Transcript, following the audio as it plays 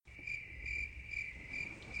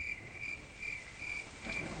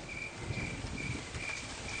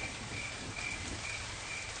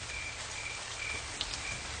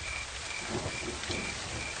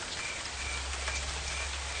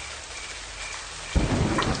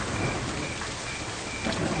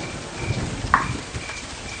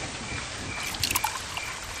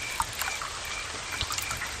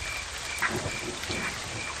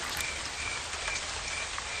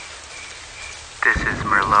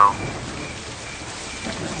flow.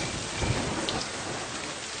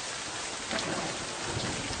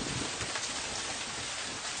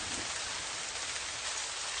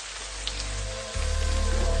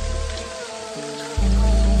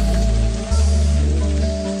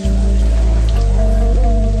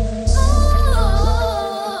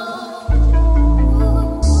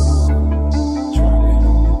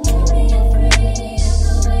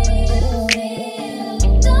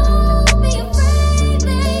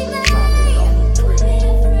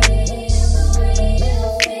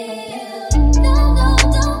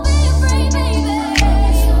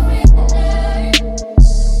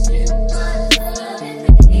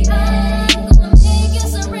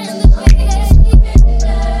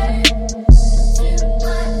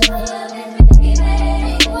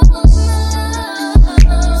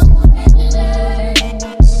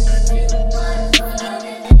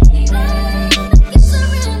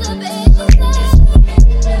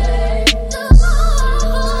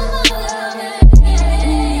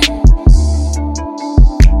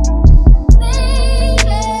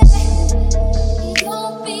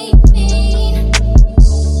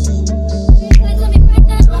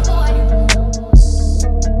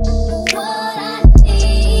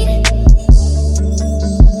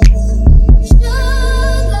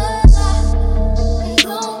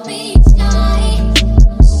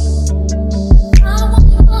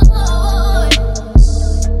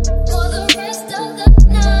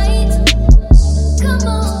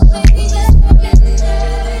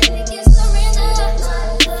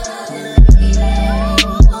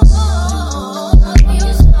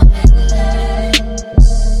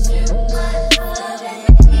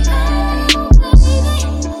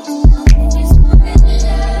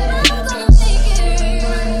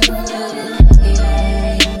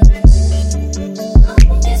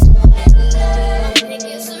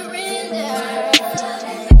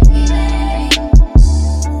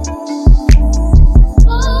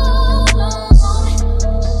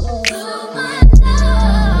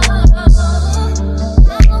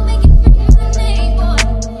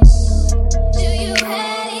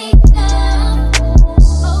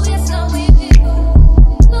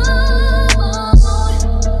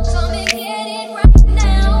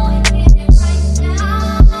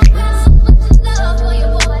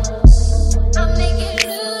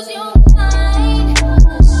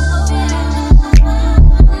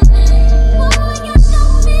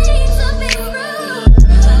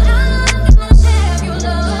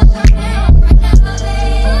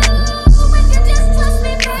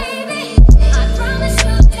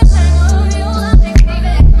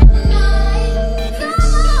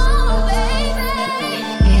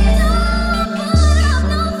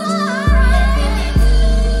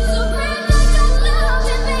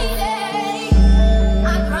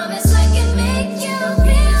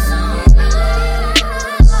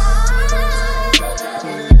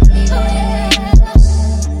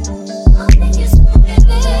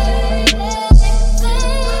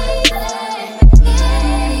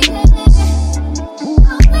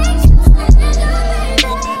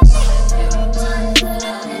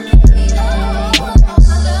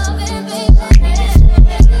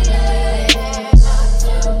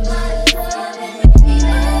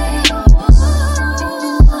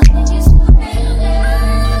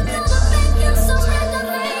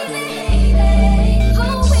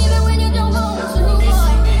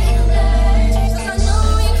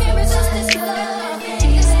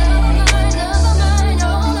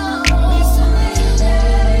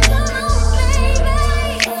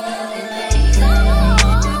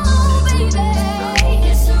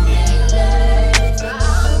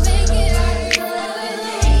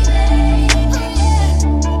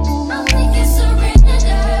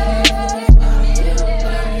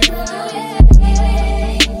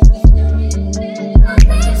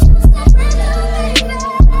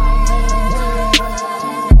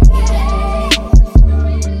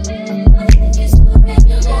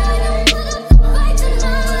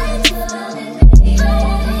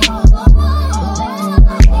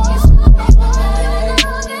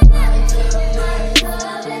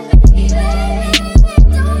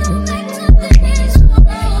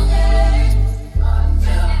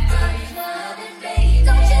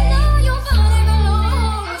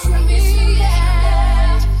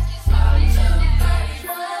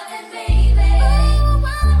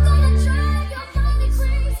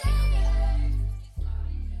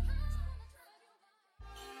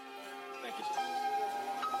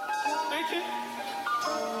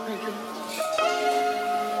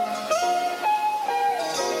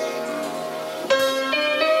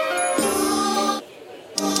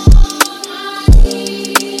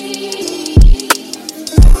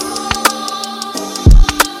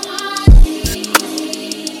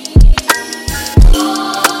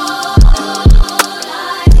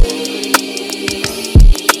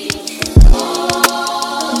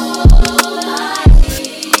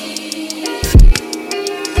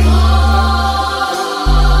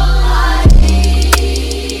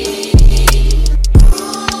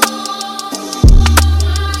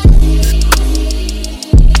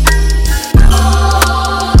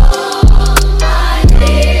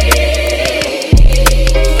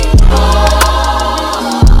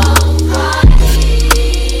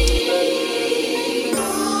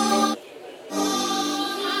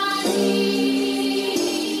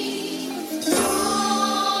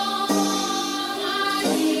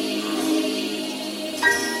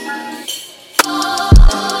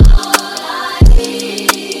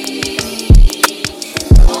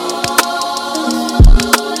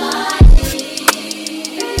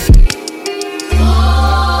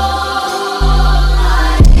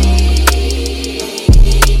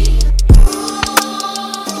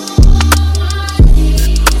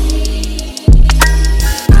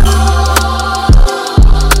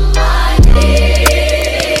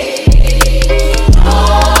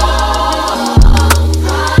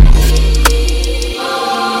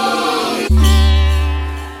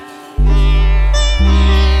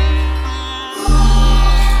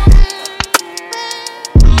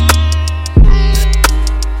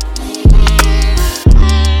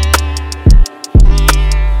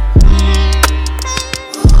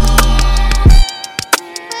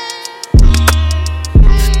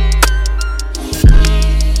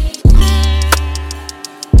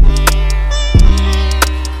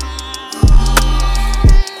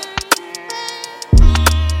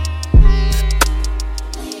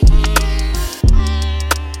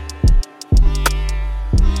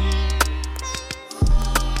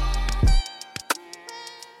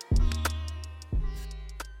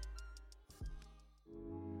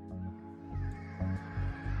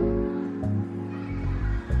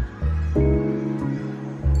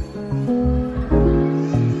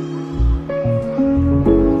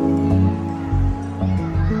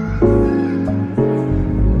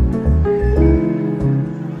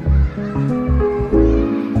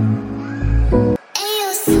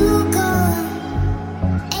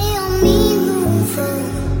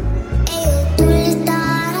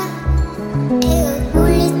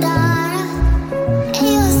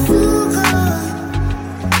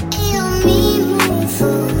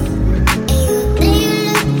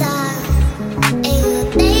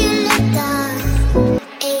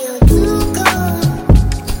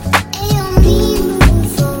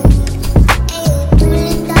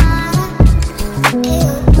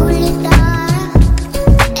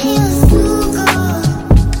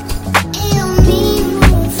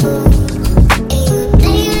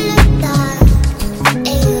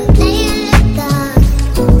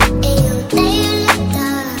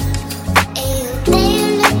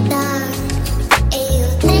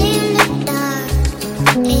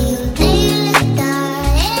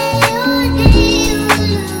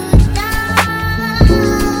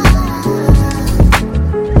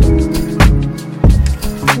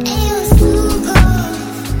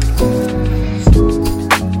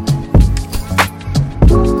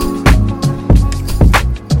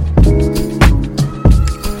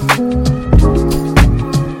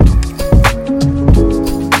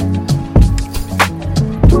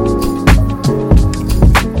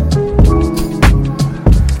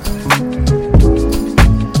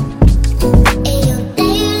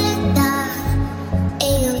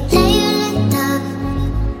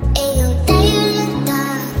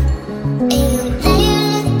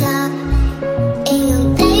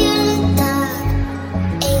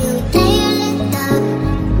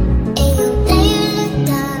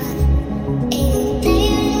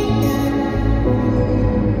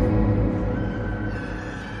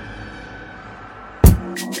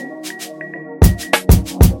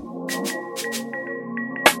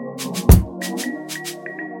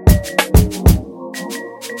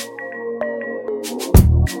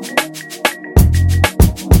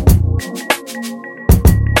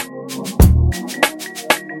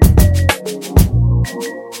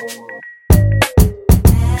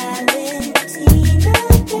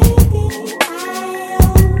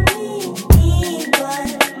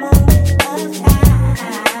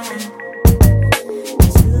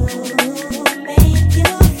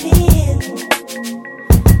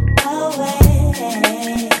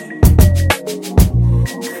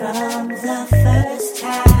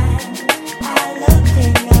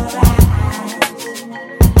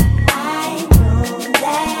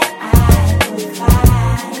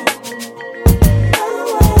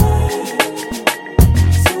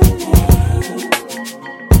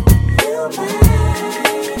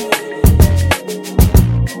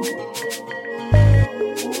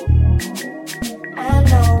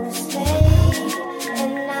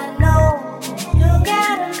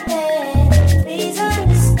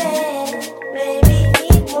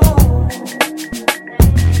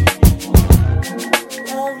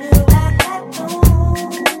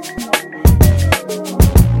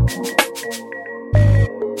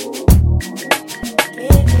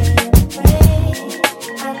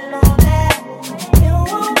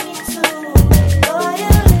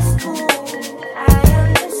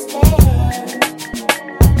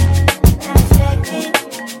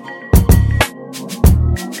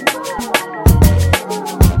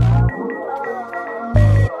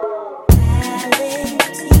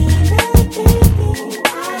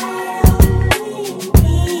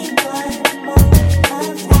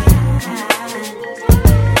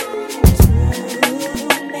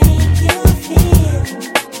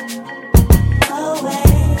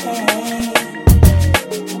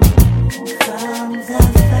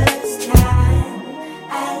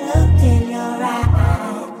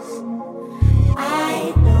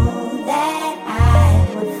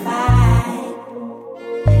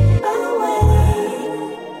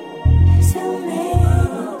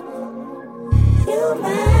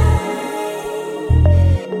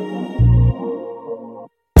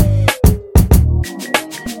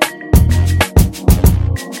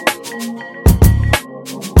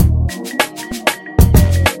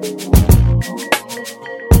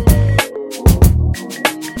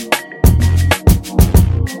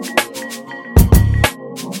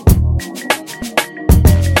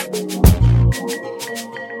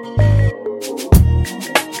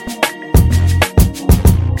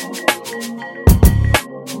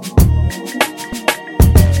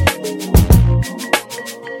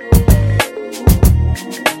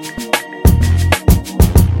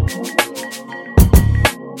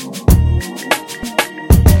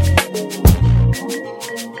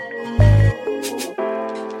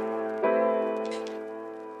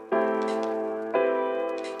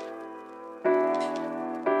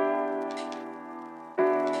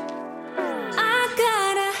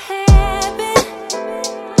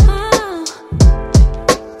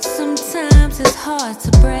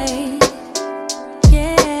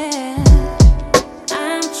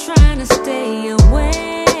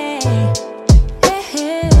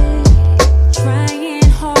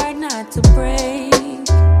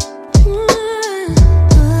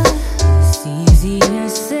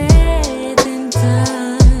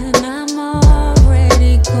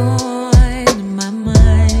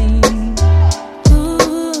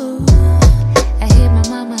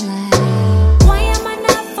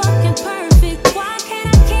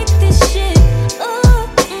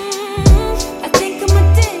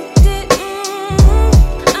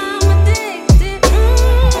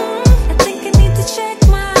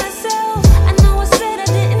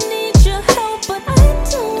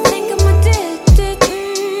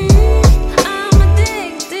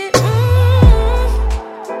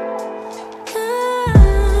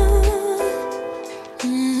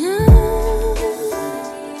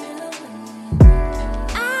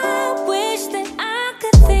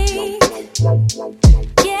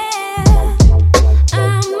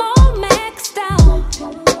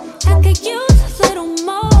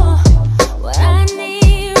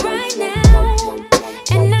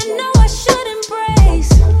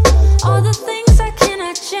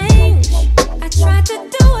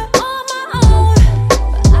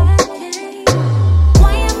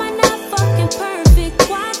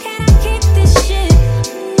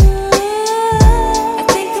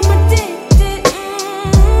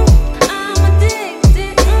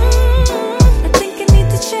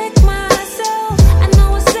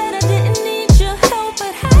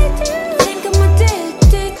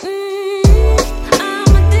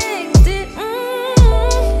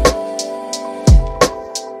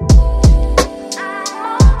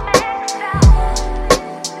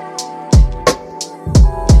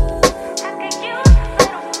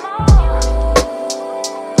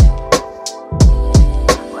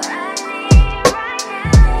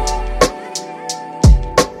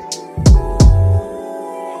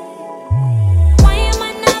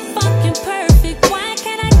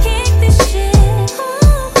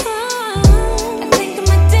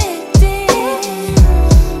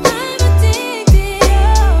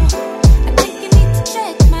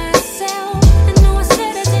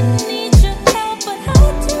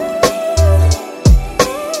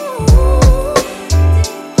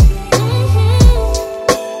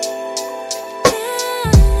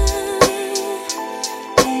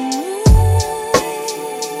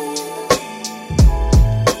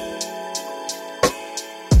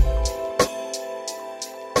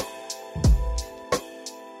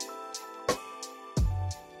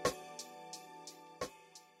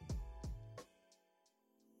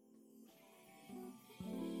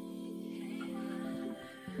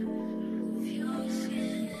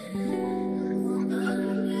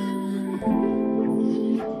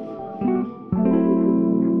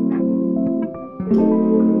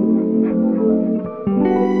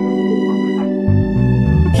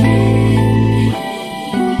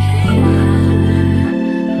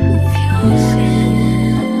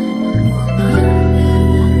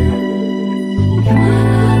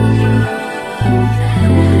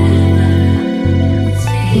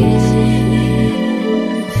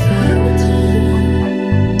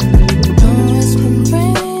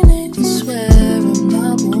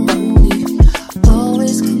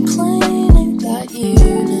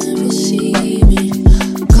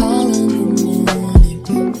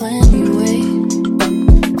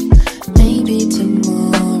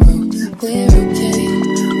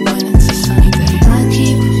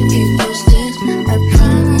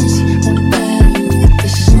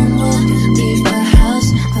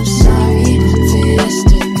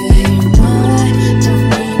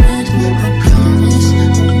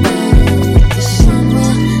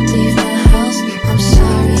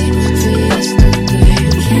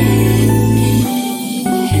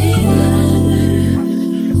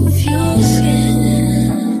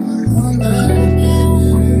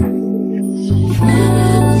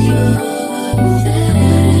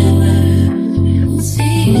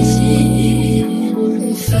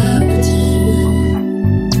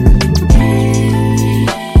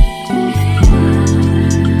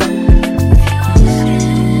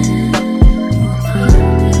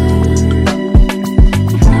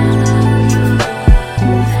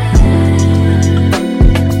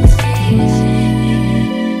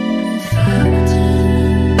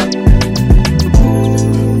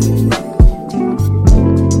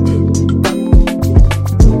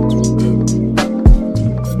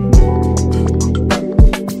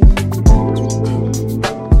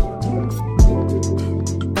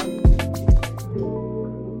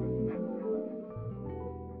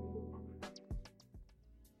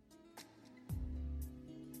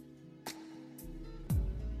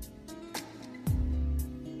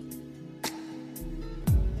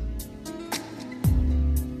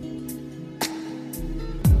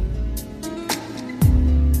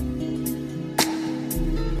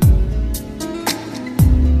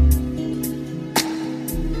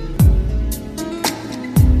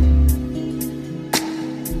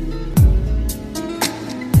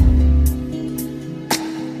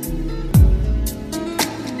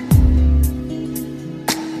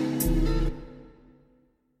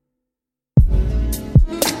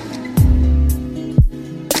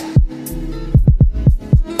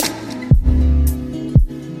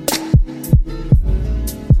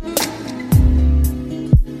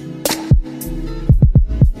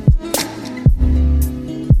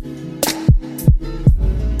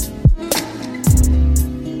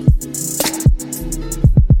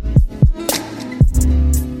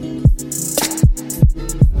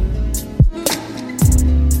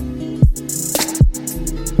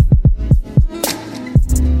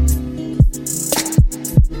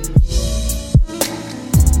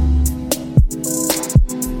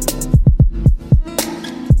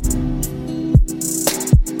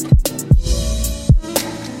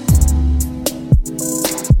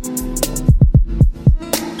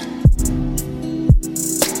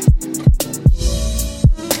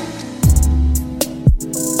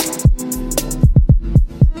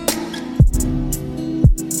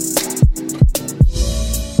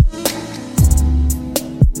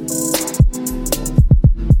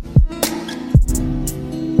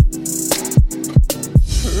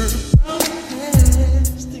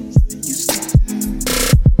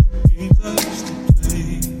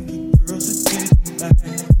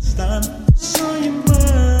 last time I saw you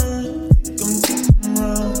mine. Think I'm getting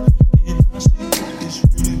wrong, and I say that it's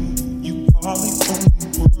real. You are the only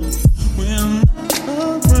one. When I'm not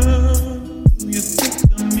around, do you think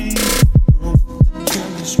of me? Oh, the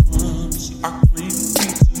careless ones I claim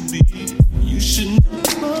to be. You should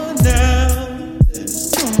know now that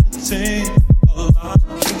it's gonna take a lot of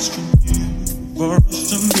trust from you for us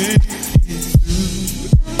to make it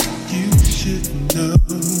through. You should know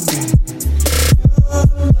me.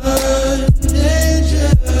 You're my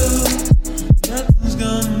angel. Nothing's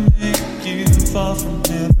gonna make you fall from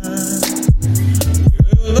heaven.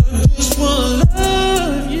 Girl, I just wanna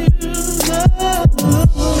love you. Don't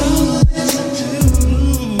listen to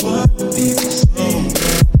what people say.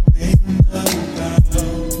 They know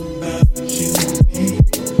about you and me.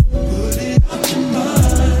 Put it out your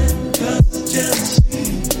mind, 'cause jealousy.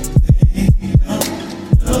 They don't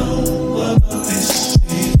know about this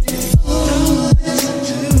shit. Don't listen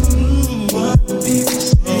to what people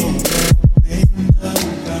say. They know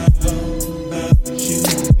about you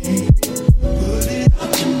and me. Put it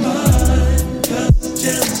out your mind, 'cause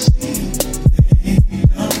jealousy. They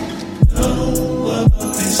don't know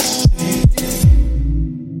about this shit.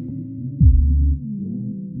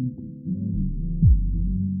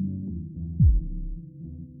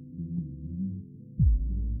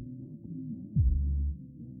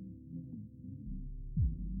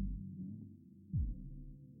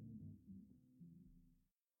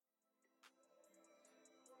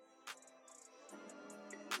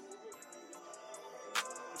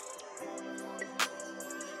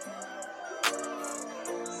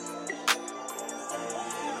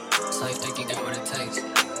 So you think you got what it takes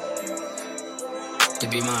to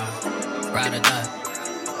be mine, ride or die?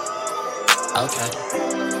 Okay,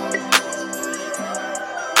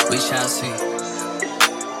 we shall see.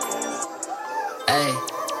 Hey,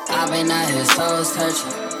 I've been out here soul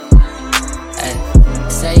searching. Hey,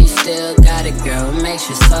 say you still got it, girl, what makes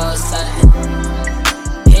you so certain?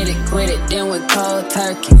 Hit it, quit it, then with cold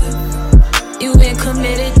turkey. You been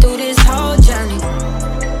committed through this whole journey.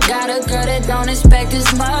 Got a girl that don't expect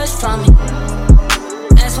as much from me.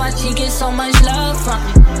 That's why she gets so much love from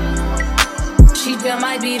me. She just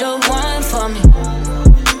might be the one for me.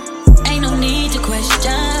 Ain't no need to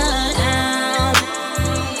question.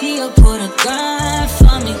 He'll put a gun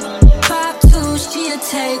for me. Pop two, she'll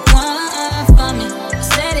take one for me.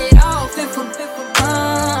 Set it off if a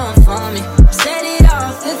gun for me. Set it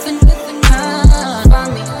off if a gun for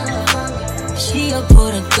me. She'll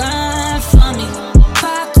put a gun for me.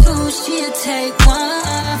 She'll take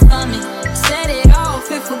one for me. Set it off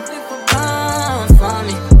if a gun for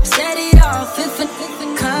me. Set it off if a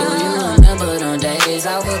gun. Do you remember them days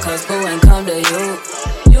I would cut school and come to you?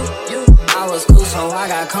 I was cool so I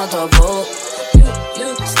got comfortable.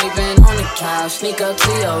 You sleeping on the couch, sneak up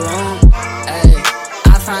to your room. Ay,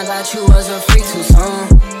 I found out you was a freak too soon.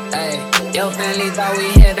 Ay, your family thought we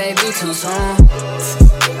had baby too soon.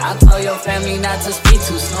 I told your family not to speak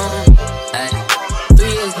too soon. Ay, 3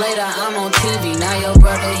 years later, I'm on TV. Now your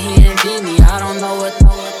brother, he envy me. I don't know what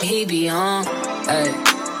he be on. Ay,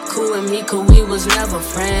 cool with me, cause we was never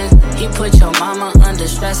friends. He put your mama under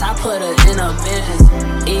stress, I put her in a Benz.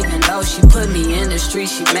 Even though she put me in the street,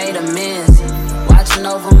 she made amends. Watching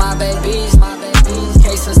over my babies. In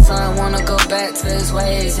case her son wanna go back to his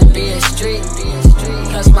ways and be a street.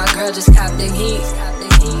 Plus my girl just copped the heat.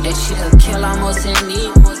 And she'll kill almost any,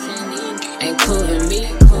 including me.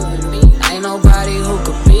 Ain't nobody who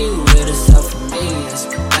could be with herself for me.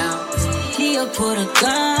 He'll put a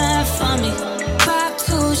gun for me. Pop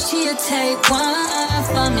two, she'll take one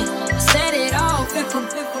for me. Set it off if a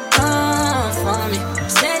gun for me.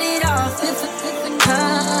 Set it off if a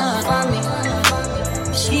gun for me.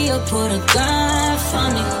 She'll put a gun for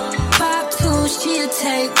me. Pop two, she'll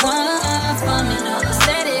take one for me.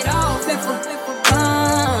 Set it off if a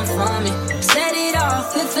gun for me. Set it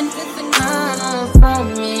off if a gun for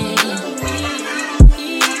me.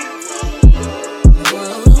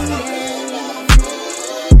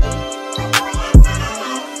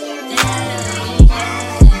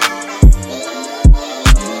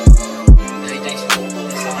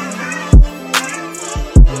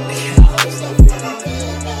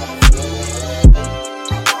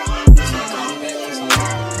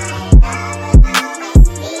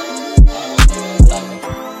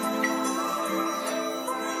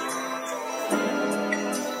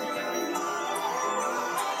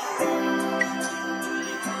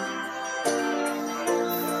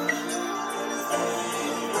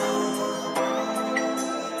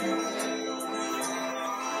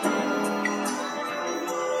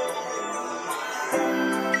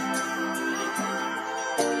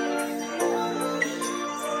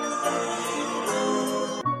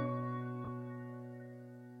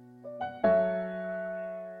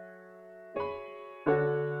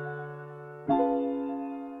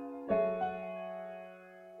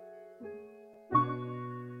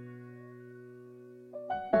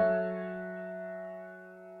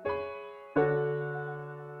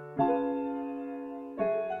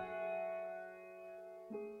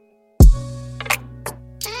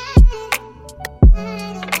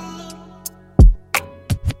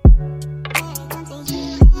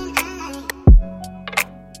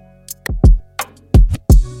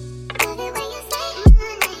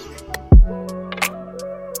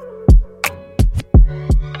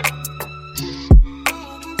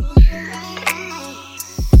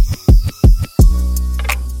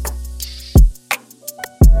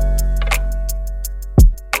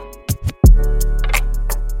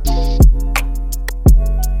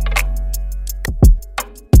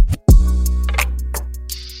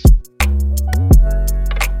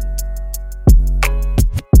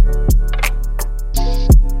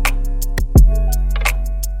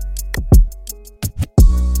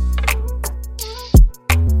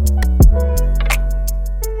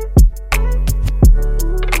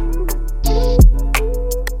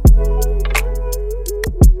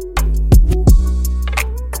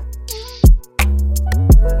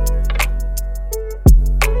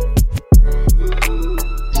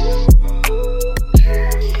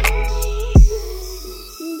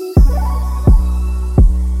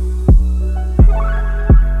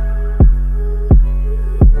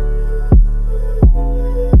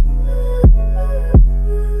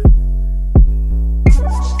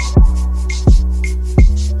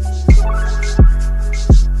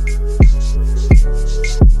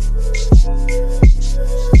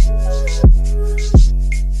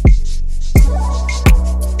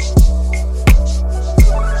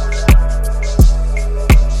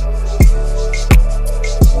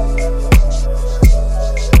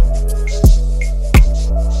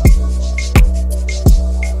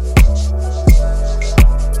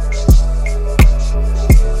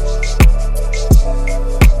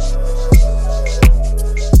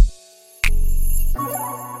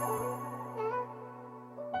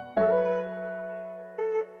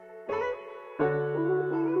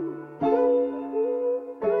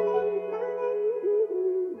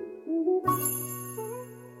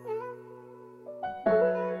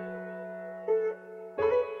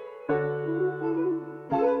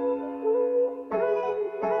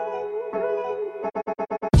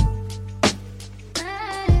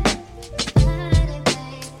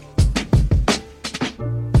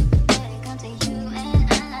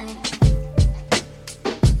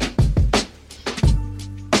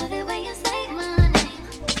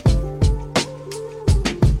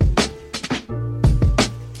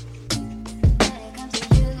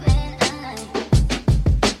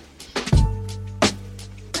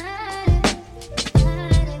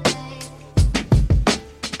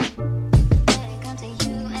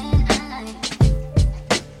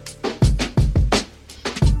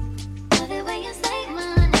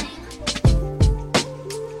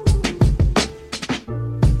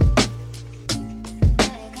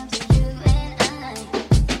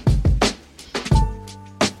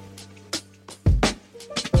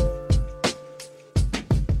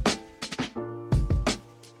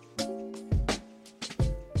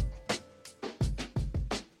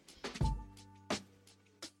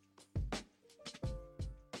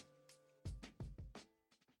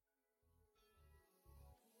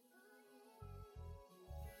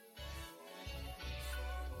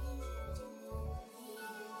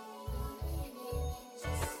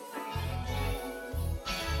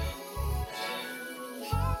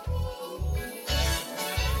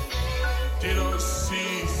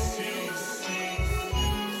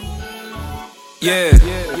 Yeah,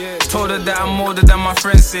 told her that I'm older than my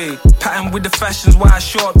friends say. Pattern with the fashions why I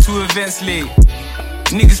show up to events late.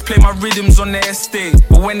 Niggas play my rhythms on the estate,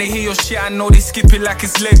 but when they hear your shit I know they skip it like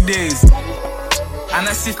it's leg days. And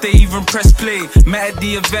that's if they even press play. Met at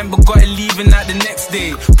the event but got it leaving out the next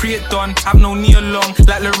day. Pre it done, have no knee along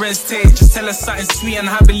like Lorenz Tate. Just tell her something sweet and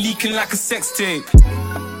have it leaking like a sex tape.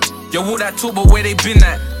 Yo, all that talk but where they been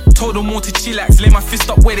at? Told them all to chillax, lay my fist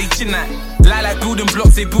up where they chin at. Lie like building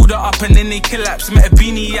blocks, they build it up and then they collapse. Met a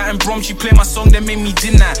beanie out in Brom, she play my song, that made me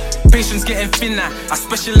dinner. Patience getting thinner, I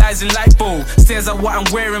specialize in lipo. Stares at what I'm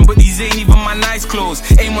wearing, but these ain't even my nice clothes.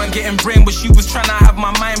 Aim weren't getting brain, but she was trying to have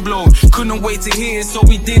my mind blown. Couldn't wait to hear it, so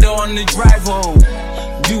we did it on the drive home.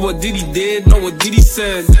 Do what Diddy did, know what Diddy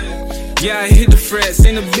said. Yeah, I hit the frets,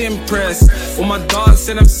 ain't a bit impressed. Well, my dog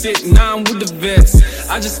said I'm sick, now I'm with the vets.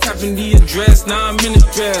 I just tapped in the address, now I'm in the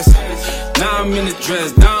dress. Now I'm in the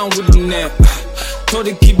dress, down with the net. Told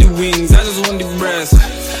her keep the wings, I just want the breast.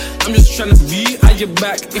 I'm just tryna be at your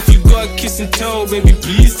back. If you got a kiss and tell, baby,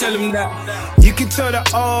 please tell him that. You can tell the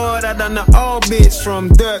old, I done the old bitch. From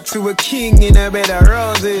dirt to a king in a bed of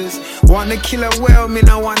roses. Wanna kill a whale, me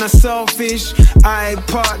I want a selfish. I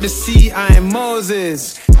part the sea, I am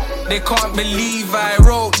Moses. They can't believe I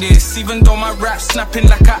wrote this, even though my rap snapping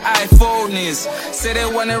like an iPhone is. Say they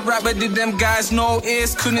wanna rap, but did them guys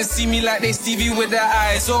notice? Couldn't see me like they Stevie with their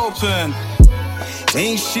eyes open.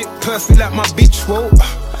 Ain't shit perfect like my bitch, whoa.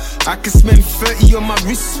 I can spend 30 on my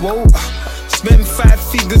wrist, whoa. Spend 5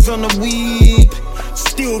 figures on a weed.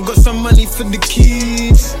 Still got some money for the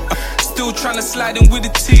kids. Still tryna slide in with a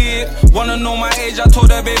tip. Wanna know my age, I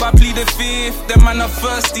told her, babe, I plead the fifth. Them man are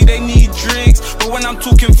thirsty, they need drinks. But when I'm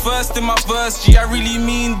talking first in my verse, G, I really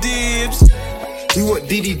mean dibs. Do what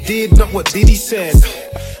Diddy did, not what Diddy said.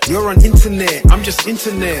 You're on internet, I'm just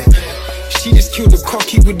internet. She just killed the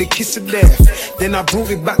cocky with the kiss of death. Then I brought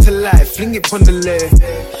it back to life, fling it on the left.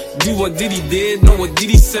 Do what Diddy did, not what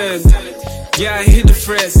Diddy said. Yeah, I hit the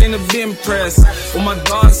frets, ain't a bit impressed. Well, my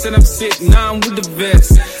dog said I'm sick, now I'm with the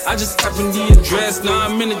vets. I just tapped in the address, now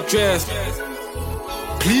I'm in the dress.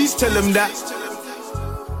 Please tell him that.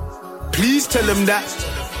 Please tell him that.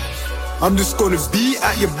 I'm just gonna be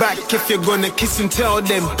at your back if you're gonna kiss and tell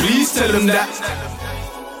them. Please tell him that.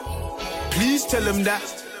 Please tell him that.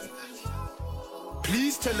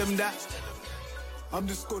 Please tell him that. I'm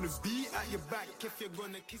just gonna be at your back if you're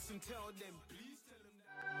gonna kiss and tell them. Please tell him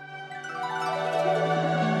that.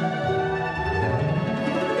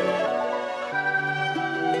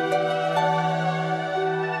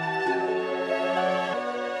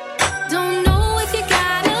 Don't know if you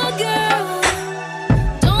got a girl.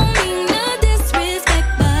 Don't mean no disrespect,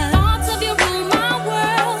 but parts of you rule my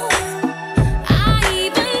world. I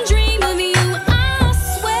even dream of you, I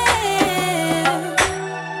swear.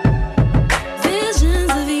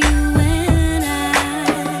 Visions of you and I.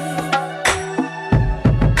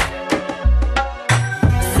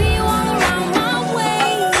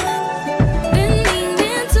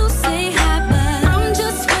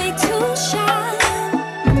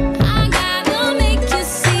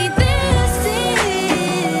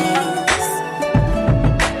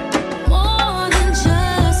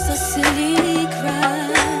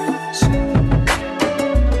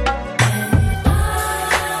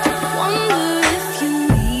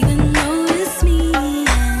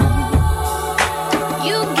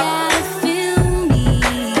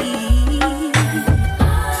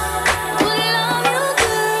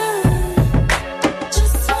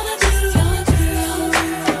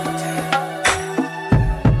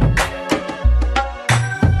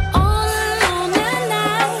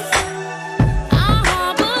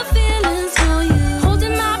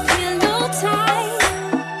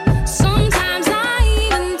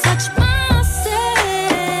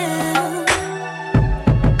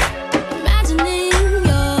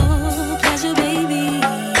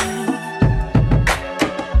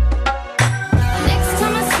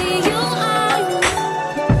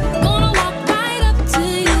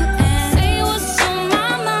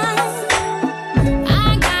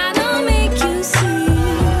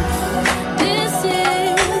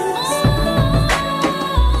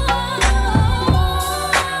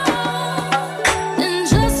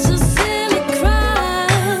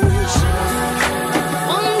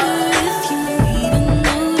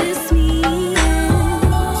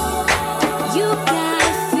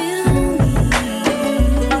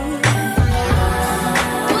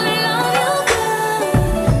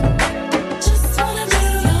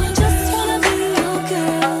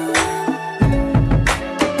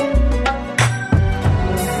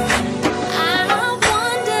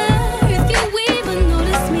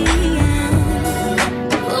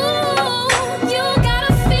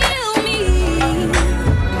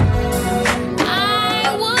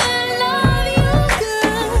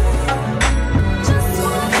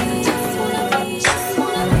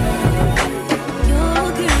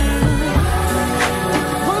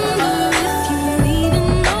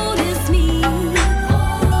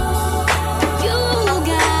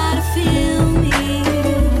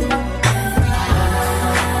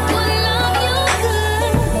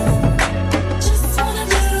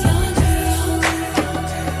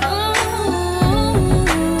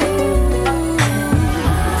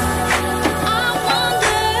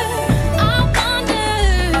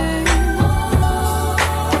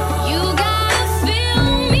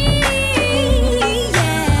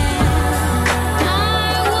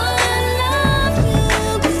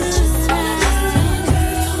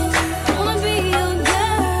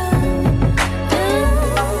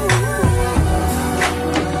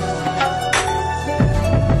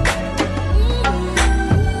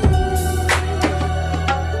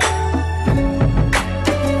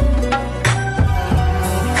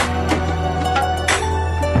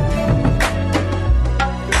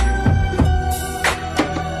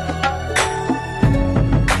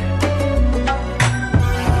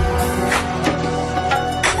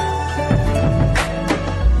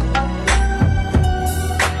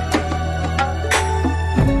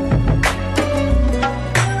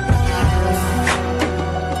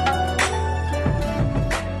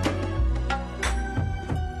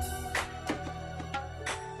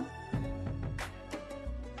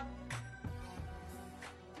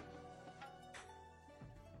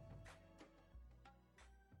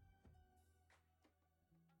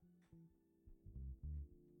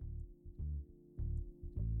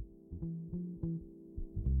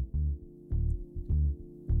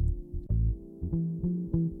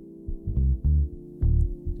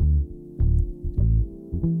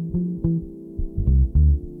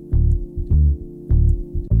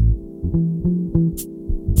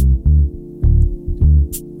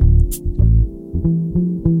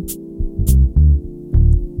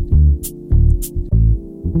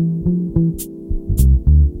 you.